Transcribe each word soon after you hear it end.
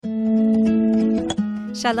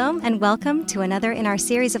Shalom and welcome to another in our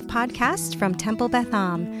series of podcasts from Temple Beth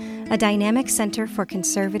Am, a dynamic center for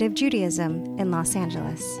conservative Judaism in Los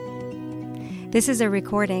Angeles. This is a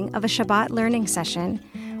recording of a Shabbat learning session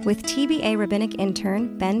with TBA rabbinic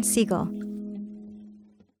intern Ben Siegel.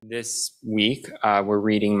 This week, we're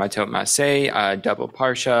reading Matot Maseh, double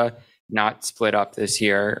Parsha, not split up this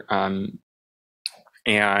year.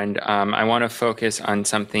 And I want to focus on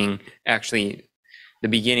something, actually, the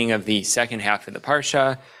beginning of the second half of the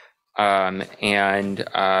Parsha, and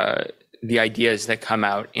the ideas that come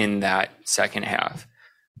out in that second half.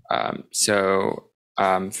 So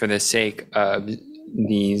for the sake of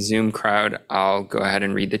the Zoom crowd, I'll go ahead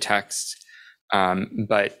and read the text.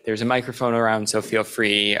 But there's a microphone around, so feel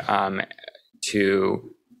free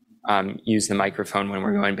to use the microphone when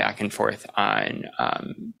we're going back and forth on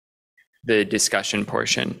the discussion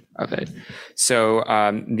portion of it. So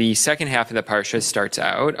the second half of the Parsha starts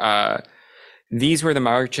out, these were the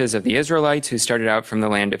marches of the Israelites who started out from the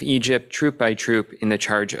land of Egypt, troop by troop, in the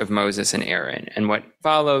charge of Moses and Aaron. And what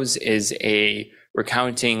follows is a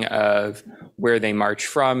recounting of where they march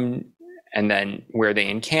from, and then where they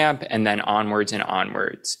encamp, and then onwards and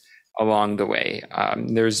onwards along the way.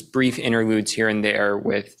 There's brief interludes here and there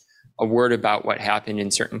with a word about what happened in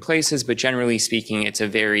certain places, but generally speaking, it's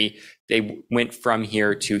they went from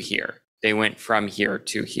here to here. They went from here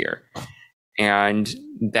to here. And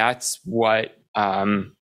that's what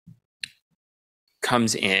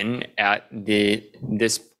comes in at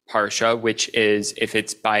this Parsha, which is, if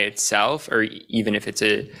it's by itself, or even if it's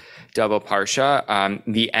a double Parsha,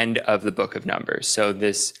 the end of the book of Numbers. So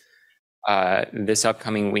this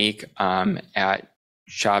upcoming week at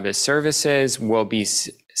Shabbos services, we'll be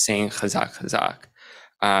saying Chazak Chazak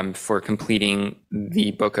for completing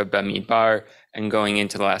the book of Bamidbar and going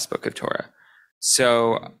into the last book of Torah.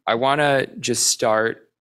 So I want to just start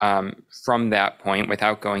from that point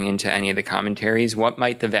without going into any of the commentaries. What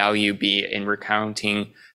might the value be in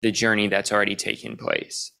recounting the journey that's already taken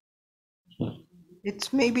place?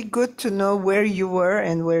 It's maybe good to know where you were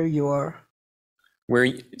and where you are.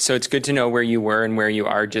 So it's good to know where you were and where you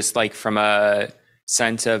are, just like from a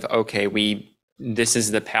sense of, okay, this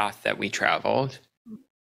is the path that we traveled.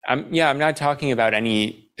 I'm not talking about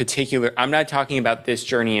I'm not talking about this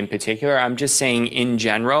journey in particular. I'm just saying in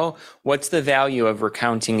general, what's the value of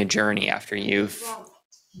recounting a journey after you've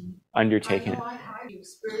undertaken it? I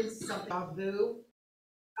experienced something of Boo.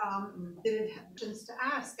 Did it have questions to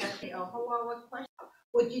ask? Hello, what question?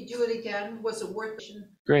 Would you do it again? Was it worth it?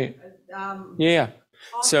 Great. All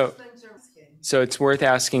So those things are asking. So it's worth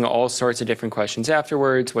asking all sorts of different questions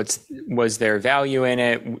afterwards. Was there value in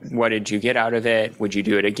it? What did you get out of it? Would you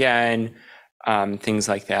do it again? Things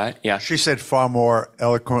like that. Yeah. She said far more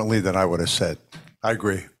eloquently than I would have said. I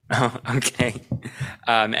agree. Oh, okay.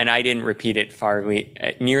 And I didn't repeat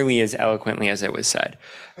it nearly as eloquently as it was said.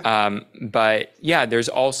 But yeah, there's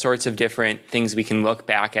all sorts of different things we can look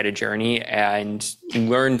back at a journey and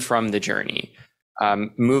learn from the journey.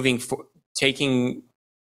 Taking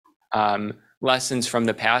lessons from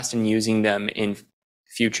the past and using them in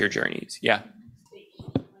future journeys. Yeah.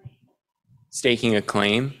 Staking a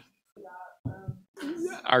claim.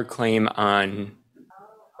 Our claim on,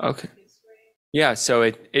 okay. Yeah,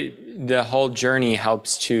 so the whole journey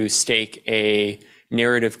helps to stake a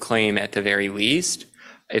narrative claim at the very least,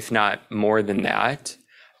 if not more than that,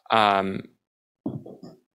 on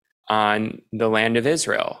the land of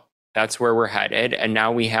Israel. That's where we're headed. And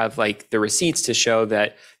now we have like the receipts to show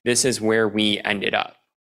that this is where we ended up.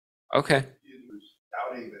 Okay.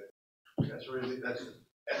 Doubting that's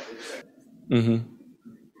Mm-hmm.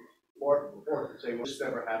 Or say, well, this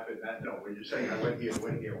never happened. No, when you're saying I went here.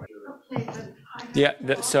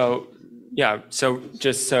 So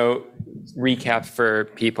just so recap for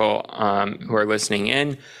people who are listening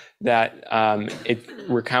in, that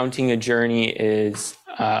recounting a journey is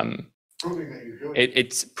Proving that you're doing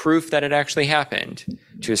it's proof that it actually happened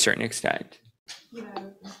to a certain extent.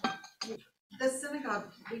 The synagogue,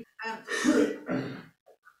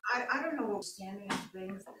 I don't know understanding of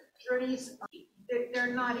things. Journeys,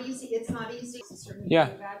 they're not easy. It's not easy. It's a certain degree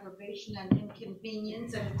of aggravation and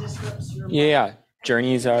inconvenience, and it disrupts your life. Yeah.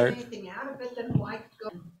 Journeys are. Anything out of it, then why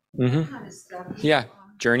go? Mm-hmm. That kind of stuff. Yeah.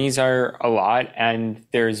 Journeys are a lot, and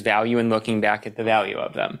there's value in looking back at the value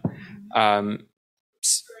of them.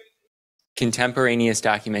 Contemporaneous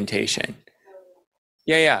documentation.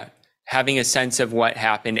 Yeah. Having a sense of what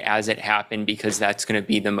happened as it happened, because that's going to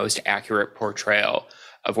be the most accurate portrayal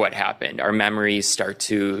of what happened. Our memories start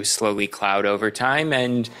to slowly cloud over time,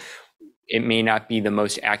 and it may not be the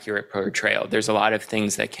most accurate portrayal. There's a lot of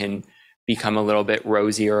things that can become a little bit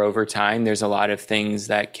rosier over time. There's a lot of things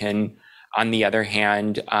that can on the other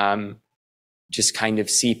hand, just kind of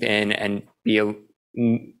seep in and be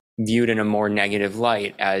viewed in a more negative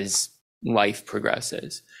light as life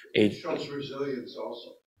progresses. It shows resilience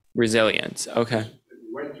also. Resilience, okay.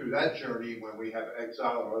 We went through that journey when we have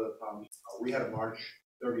exile or other problems. We had a march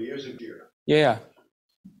 30 years ago. Yeah.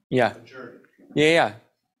 Journey. Yeah.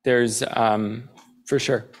 There's, for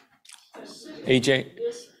sure. AJ?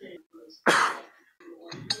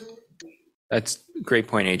 That's a great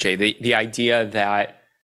point, AJ. The idea that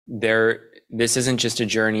this isn't just a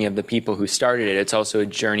journey of the people who started it, it's also a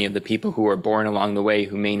journey of the people who were born along the way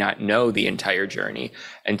who may not know the entire journey.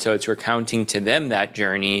 And so it's recounting to them that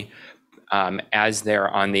journey as they're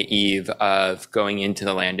on the eve of going into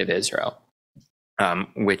the land of Israel,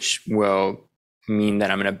 which will mean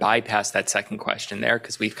that I'm going to bypass that second question there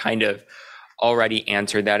because we've kind of already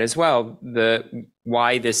answered that as well.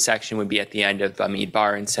 Why this section would be at the end of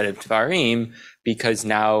Bamidbar instead of Dvarim, because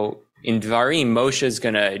now in Dvarim, Moshe is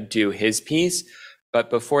going to do his piece, but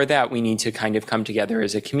before that, we need to kind of come together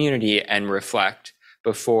as a community and reflect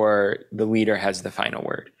before the leader has the final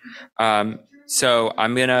word. So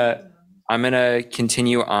I'm gonna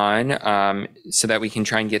continue on so that we can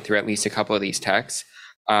try and get through at least a couple of these texts.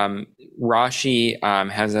 Rashi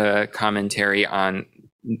has a commentary on.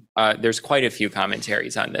 There's quite a few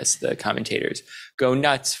commentaries on this. The commentators go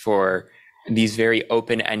nuts for these very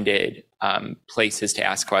open-ended places to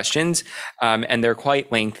ask questions, and they're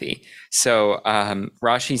quite lengthy. So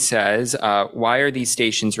Rashi says, why are these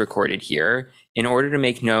stations recorded here? In order to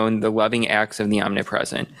make known the loving acts of the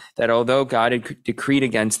omnipresent, that although God had decreed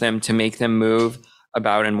against them to make them move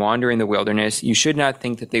about and wander in the wilderness, you should not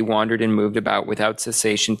think that they wandered and moved about without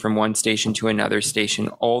cessation from one station to another station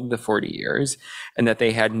all the 40 years, and that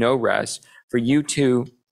they had no rest. For you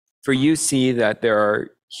see that there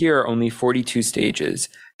are here only 42 stages.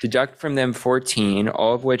 Deduct from them 14,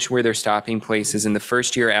 all of which were their stopping places in the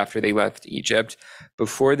first year after they left Egypt,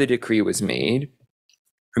 before the decree was made,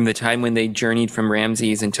 from the time when they journeyed from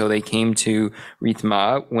Ramses until they came to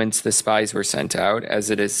Rithmah, whence the spies were sent out, as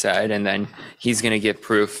it is said, and then he's going to give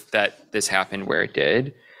proof that this happened where it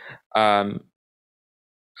did.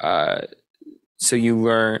 So you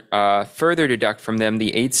learn, further deduct from them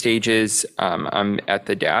the 8 stages, I'm at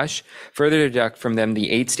the dash, further deduct from them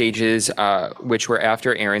the 8 stages which were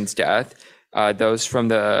after Aaron's death, those from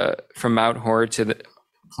Mount Hor to the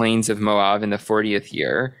plains of Moab in the 40th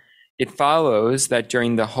year. It follows that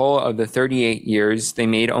during the whole of the 38 years, they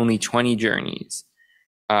made only 20 journeys.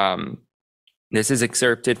 This is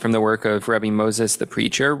excerpted from the work of Rabbi Moses the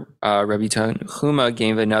preacher. Rabbi Tanhuma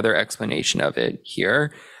gave another explanation of it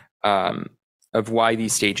here, of why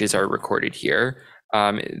these stages are recorded here.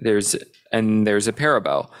 There's a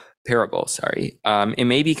parable. It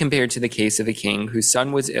may be compared to the case of a king whose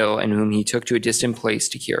son was ill and whom he took to a distant place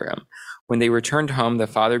to cure him. When they returned home, the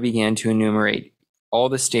father began to enumerate all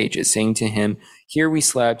the stages, saying to him, here we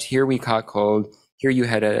slept, here we caught cold, here you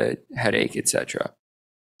had a headache, etc.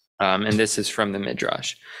 And this is from the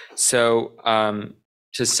Midrash. So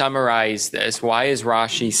to summarize this, why is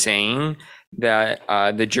Rashi saying that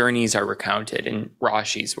the journeys are recounted in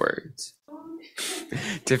Rashi's words?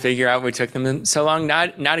 To figure out what took them so long?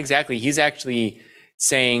 Not exactly. He's actually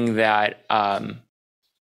saying that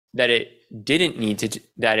that it didn't need to,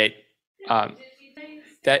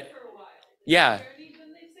 yeah.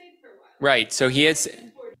 Right. So he has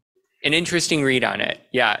an interesting read on it.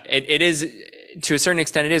 Yeah, it is, to a certain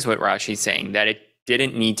extent, it is what Rashi's saying, that it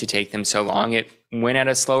didn't need to take them so long. It went at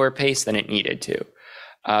a slower pace than it needed to.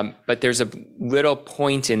 But there's a little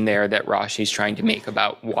point in there that Rashi's trying to make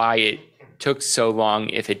about why it took so long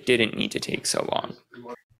if it didn't need to take so long.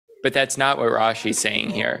 But that's not what Rashi's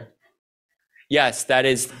saying here. Yes, that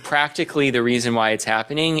is practically the reason why it's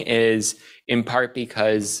happening, is in part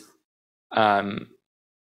because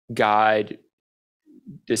God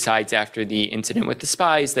decides after the incident with the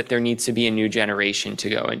spies that there needs to be a new generation to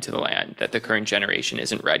go into the land, that the current generation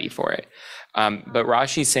isn't ready for it. But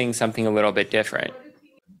Rashi's saying something a little bit different.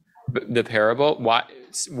 The parable,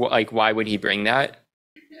 why would he bring that?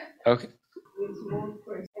 Okay. And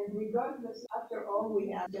regardless, after all,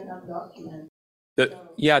 we have enough documents.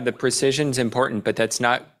 The precision's important, but that's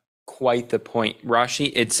not quite the point.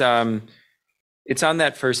 Rashi, it's on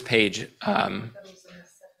that first page.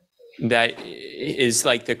 That is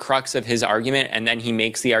like the crux of his argument, and then he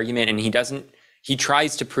makes the argument, and he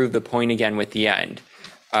tries to prove the point again with the end.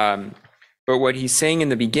 But what he's saying in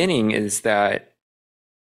the beginning is that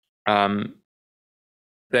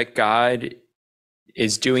that God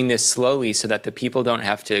is doing this slowly so that the people don't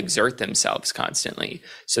have to exert themselves constantly,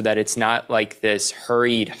 so that it's not like this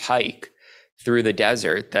hurried hike through the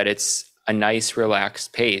desert, that it's a nice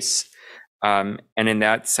relaxed pace. And in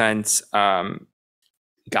that sense,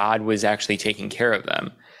 God was actually taking care of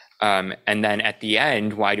them. And then at the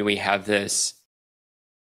end, why do we have this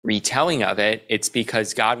retelling of it? It's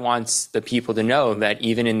because God wants the people to know that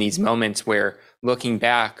even in these moments where looking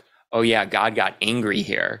back, oh yeah, God got angry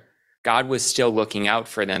here, God was still looking out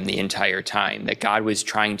for them the entire time, that God was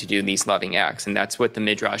trying to do these loving acts. And that's what the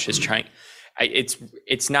Midrash is trying.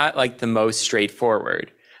 It's not like the most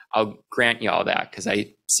straightforward. I'll grant you all that because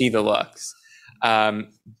I see the looks.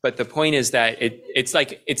 But the point is that it's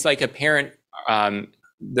like a parent,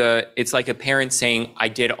 it's like a parent saying, I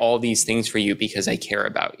did all these things for you because I care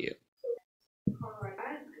about you.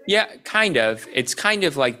 Yeah, kind of. It's kind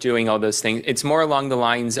of like doing all those things. It's more along the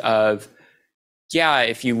lines of, yeah,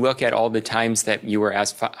 if you look at all the times that you were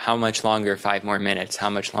asked, how much longer, 5 more minutes, how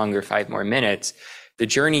much longer, 5 more minutes, the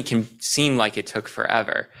journey can seem like it took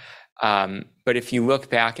forever. But if you look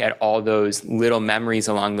back at all those little memories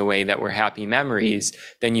along the way that were happy memories,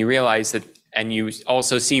 then you realize that, and you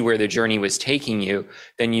also see where the journey was taking you,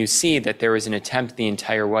 then you see that there was an attempt the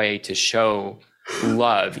entire way to show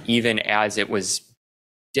love, even as it was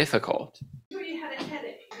difficult. You had a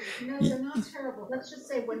headache. No, they're not terrible. Let's just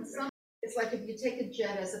say when it's like if you take a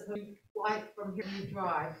jet as opposed to fly from here, you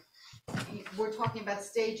drive. We're talking about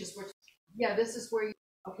stages. Yeah, this is where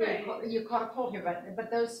you caught a cold here,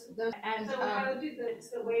 but those and so how do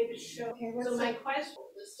it's the way to show. Okay, so my question: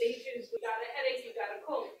 the stages, we got a headache, you got a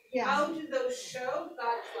cold. Yeah. How do those show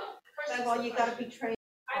God's love? First of all, you got to be trained.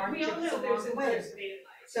 We all know there's adversity in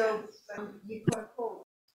life. So you caught a cold.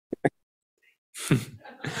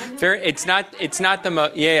 It's not the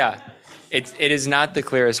most. Yeah. It is not the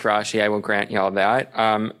clearest Rashi. I will grant you all that.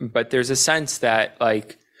 But there's a sense that,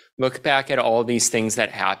 like, look back at all these things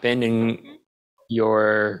that happened, and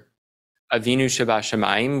your Avinu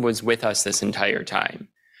Shabbat was with us this entire time.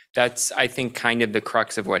 That's, I think, kind of the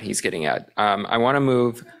crux of what he's getting at. I want to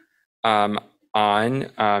move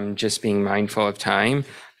on, just being mindful of time.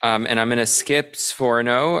 And I'm going to skip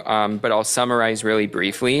Sforno, but I'll summarize really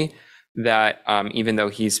briefly that even though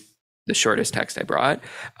he's the shortest text I brought,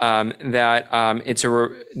 that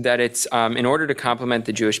it's in order to complement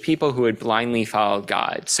the Jewish people who had blindly followed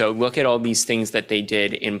God. So look at all these things that they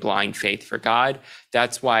did in blind faith for God.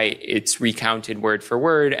 That's why it's recounted word for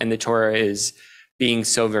word, and the Torah is being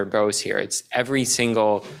so verbose here. It's every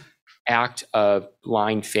single act of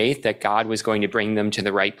blind faith that God was going to bring them to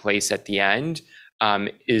the right place at the end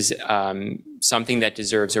is something that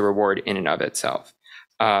deserves a reward in and of itself.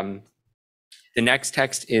 The next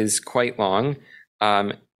text is quite long,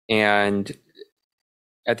 and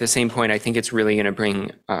at the same point, I think it's really going to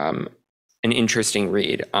bring an interesting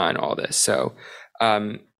read on all this. So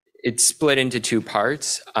it's split into 2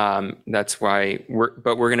 parts. That's why we're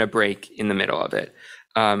going to break in the middle of it.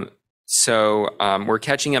 So we're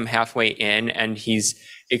catching him halfway in, and he's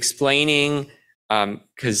explaining,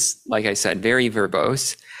 because, like I said, very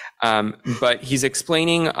verbose, but he's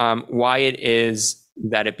explaining why it is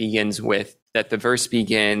that it begins with, that the verse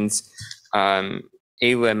begins, Eile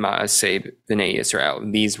Ma'aseh B'nai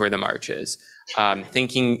Yisrael, these were the marches,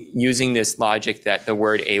 using this logic that the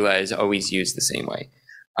word Eila is always used the same way.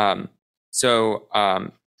 But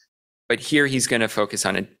here he's going to focus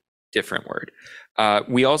on a different word.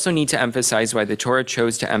 We also need to emphasize why the Torah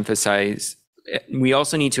chose to emphasize, we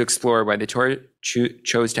also need to explore why the Torah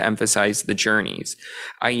chose to emphasize the journeys,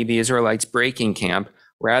 i.e. the Israelites breaking camp,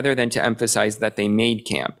 rather than to emphasize that they made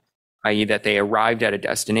camp, i.e. that they arrived at a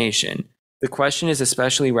destination. The question is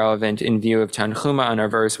especially relevant in view of Tanchuma on our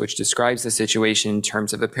verse, which describes the situation in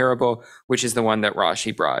terms of a parable, which is the one that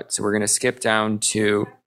Rashi brought. So we're going to skip down to,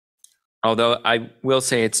 although I will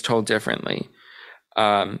say it's told differently.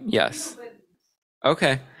 Yes.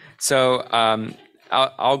 Okay. So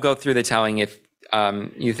I'll go through the telling if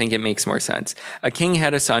you think it makes more sense. A king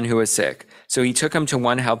had a son who was sick, so he took him to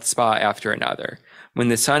one health spa after another. When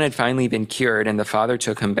the son had finally been cured and the father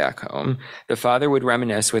took him back home, the father would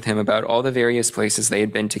reminisce with him about all the various places they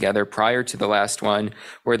had been together prior to the last one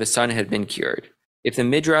where the son had been cured. If the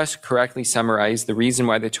Midrash correctly summarized the reason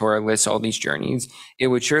why the Torah lists all these journeys, it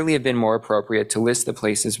would surely have been more appropriate to list the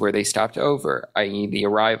places where they stopped over, i.e. the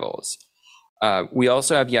arrivals. We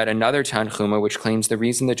also have yet another Tanchuma which claims the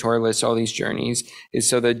reason the Torah lists all these journeys is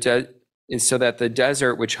so that the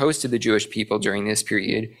desert which hosted the Jewish people during this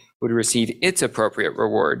period would receive its appropriate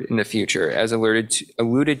reward in the future, as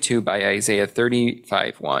alluded to by Isaiah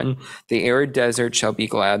 35:1. The arid desert shall be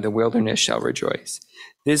glad, the wilderness shall rejoice.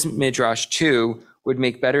 This Midrash, too, would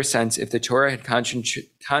make better sense if the Torah had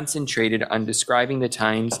concentrated on describing the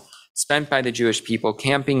times spent by the Jewish people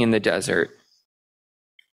camping in the desert,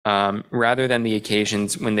 rather than the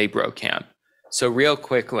occasions when they broke camp. So real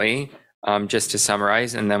quickly, just to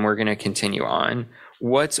summarize, and then we're going to continue on.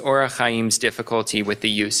 What's Orach Chaim's difficulty with the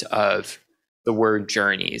use of the word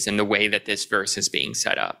journeys and the way that this verse is being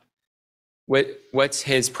set up? What's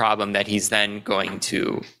his problem that he's then going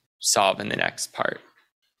to solve in the next part?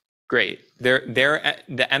 Great.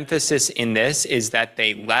 The emphasis in this is that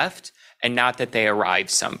they left and not that they arrived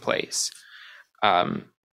someplace.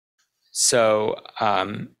 So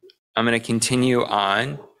I'm going to continue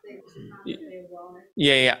on.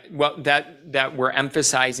 Yeah. Well, that we're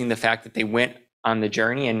emphasizing the fact that they went on the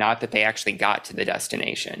journey and not that they actually got to the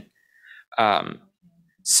destination.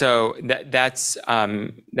 So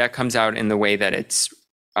that comes out in the way that it's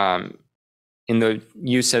in the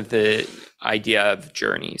use of the idea of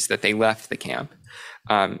journeys, that they left the camp.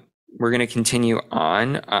 We're going to continue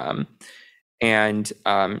on, and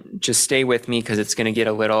just stay with me because it's going to get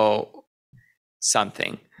a little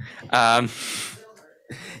something.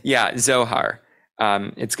 Zohar.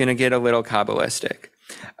 It's going to get a little Kabbalistic.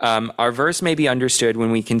 Our verse may be understood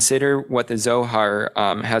when we consider what the Zohar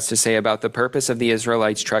has to say about the purpose of the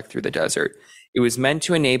Israelites' trek through the desert. It was meant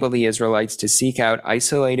to enable the Israelites to seek out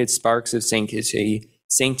isolated sparks of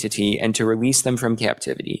sanctity and to release them from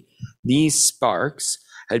captivity. These sparks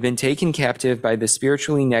had been taken captive by the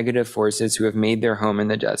spiritually negative forces who have made their home in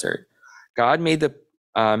the desert. God made the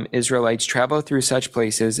Israelites travel through such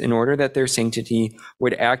places in order that their sanctity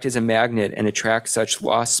would act as a magnet and attract such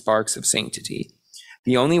lost sparks of sanctity.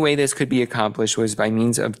 The only way this could be accomplished was by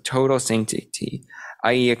means of total sanctity,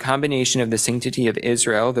 i.e. a combination of the sanctity of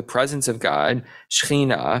Israel, the presence of God,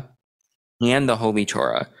 Shekhinah, and the Holy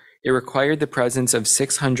Torah. It required the presence of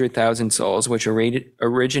 600,000 souls, which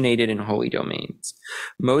originated in holy domains.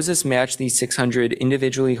 Moses matched these 600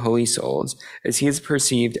 individually holy souls, as he is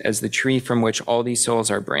perceived as the tree from which all these souls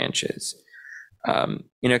are branches.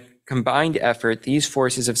 In a combined effort, these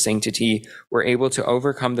forces of sanctity were able to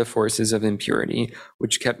overcome the forces of impurity,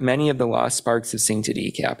 which kept many of the lost sparks of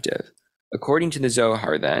sanctity captive. According to the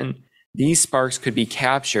Zohar, then, these sparks could be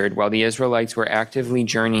captured while the Israelites were actively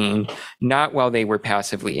journeying, not while they were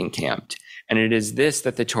passively encamped. And it is this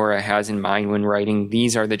that the Torah has in mind when writing,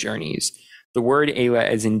 "These are the journeys." The word Elah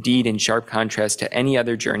is indeed in sharp contrast to any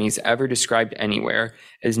other journeys ever described anywhere,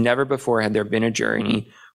 as never before had there been a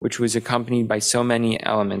journey which was accompanied by so many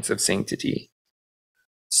elements of sanctity.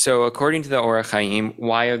 So according to the Orach Chaim,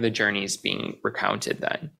 why are the journeys being recounted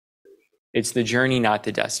then? It's the journey, not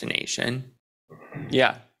the destination.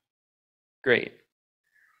 Yeah, great.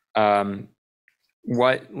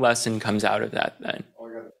 What lesson comes out of that then?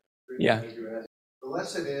 Yeah. The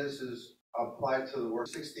lesson is applied to the word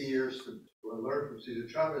 60 years to learn from Caesar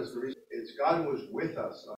Chavez. The reason it's God was with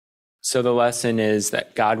us. So the lesson is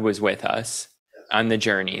that God was with us on the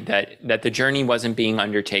journey, that the journey wasn't being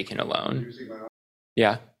undertaken alone.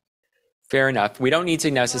 Yeah, fair enough. We don't need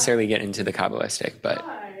to necessarily get into the Kabbalistic, but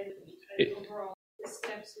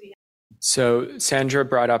so Sandra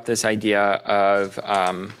brought up this idea of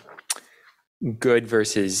good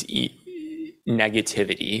versus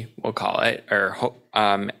negativity, we'll call it, or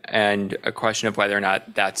and a question of whether or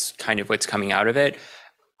not that's kind of what's coming out of it.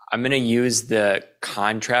 I'm going to use the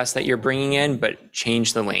contrast that you're bringing in, but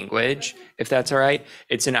change the language, if that's all right.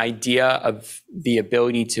 It's an idea of the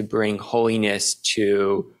ability to bring holiness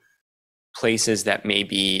to places that may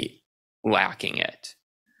be lacking it.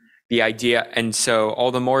 The idea, and so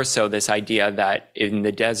all the more so this idea that in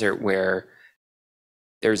the desert where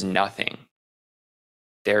there's nothing,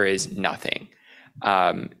 there is nothing,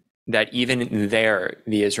 that even there,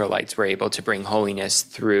 the Israelites were able to bring holiness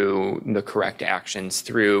through the correct actions,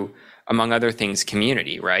 through, among other things,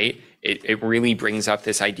 community, right? It really brings up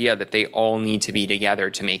this idea that they all need to be together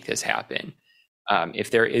to make this happen.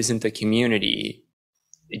 If there isn't the community,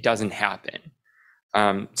 it doesn't happen.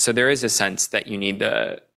 So there is a sense that you need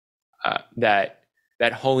that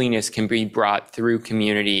holiness can be brought through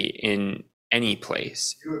community in any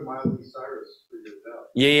place. You and Miley Cyrus figured it out.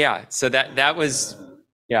 Yeah. So that was,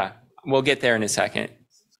 yeah, we'll get there in a second.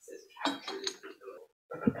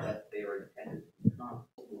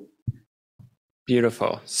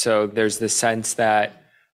 Beautiful. So there's the sense that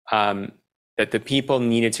that the people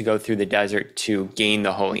needed to go through the desert to gain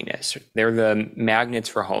the holiness. They're the magnets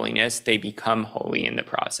for holiness. They become holy in the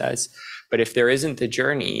process. But if there isn't the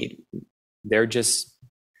journey, they're just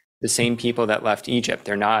the same people that left Egypt.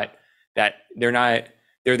 They're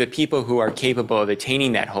the people who are capable of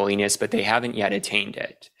attaining that holiness, but they haven't yet attained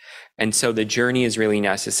it. And so the journey is really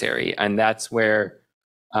necessary. And that's where,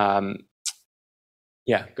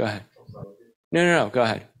 yeah, go ahead. No, go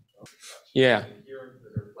ahead. Yeah.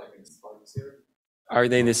 Are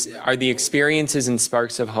the experiences and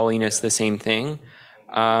sparks of holiness the same thing?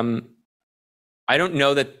 I I don't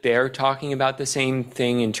know that they're talking about the same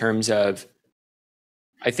thing in terms of,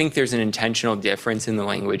 I think there's an intentional difference in the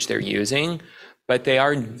language they're using, but they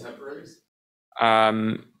are contemporaries.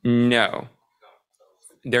 No,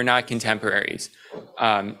 they're not contemporaries.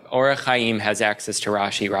 Orach Chaim has access to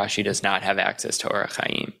Rashi. Rashi does not have access to Orach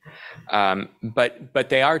Chaim. But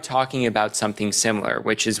they are talking about something similar,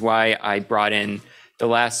 which is why I brought in the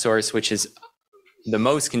last source, which is the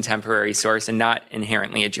most contemporary source and not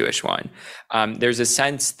inherently a Jewish one. There's a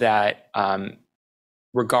sense that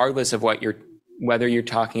regardless of whether you're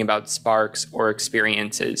talking about sparks or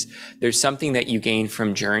experiences, there's something that you gain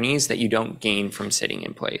from journeys that you don't gain from sitting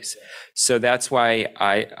in place. So that's why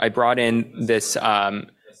I brought in this,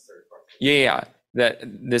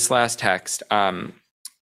 this last text from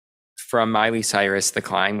Miley Cyrus, The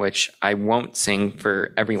Climb, which I won't sing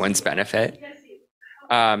for everyone's benefit.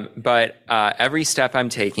 But every step I'm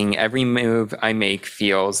taking, every move I make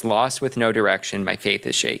feels lost with no direction. My faith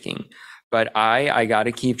is shaking. But I got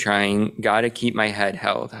to keep trying, got to keep my head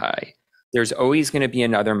held high. There's always going to be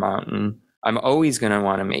another mountain. I'm always going to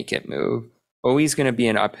want to make it move. Always going to be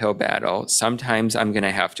an uphill battle. Sometimes I'm going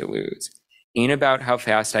to have to lose. Ain't about how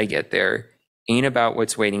fast I get there. Ain't about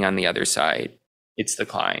what's waiting on the other side. It's the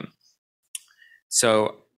climb.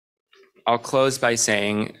 So I'll close by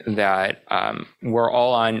saying that we're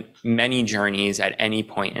all on many journeys at any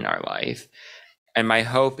point in our life. And my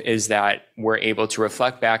hope is that we're able to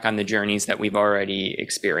reflect back on the journeys that we've already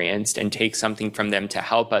experienced and take something from them to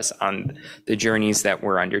help us on the journeys that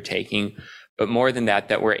we're undertaking. But more than that,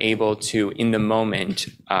 that we're able to, in the moment,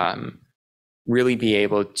 really be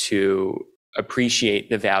able to appreciate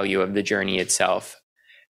the value of the journey itself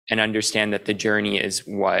and understand that the journey is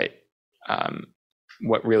what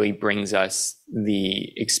really brings us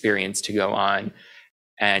the experience to go on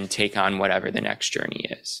and take on whatever the next journey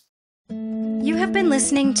is. You have been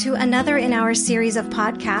listening to another in our series of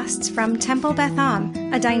podcasts from Temple Beth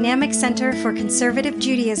Am, a dynamic center for conservative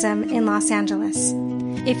Judaism in Los Angeles.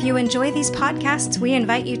 If you enjoy these podcasts, we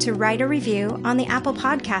invite you to write a review on the Apple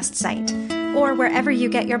Podcast site or wherever you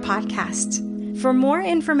get your podcasts. For more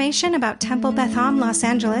information about Temple Beth Am Los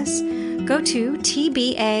Angeles, go to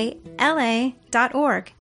tbala.org.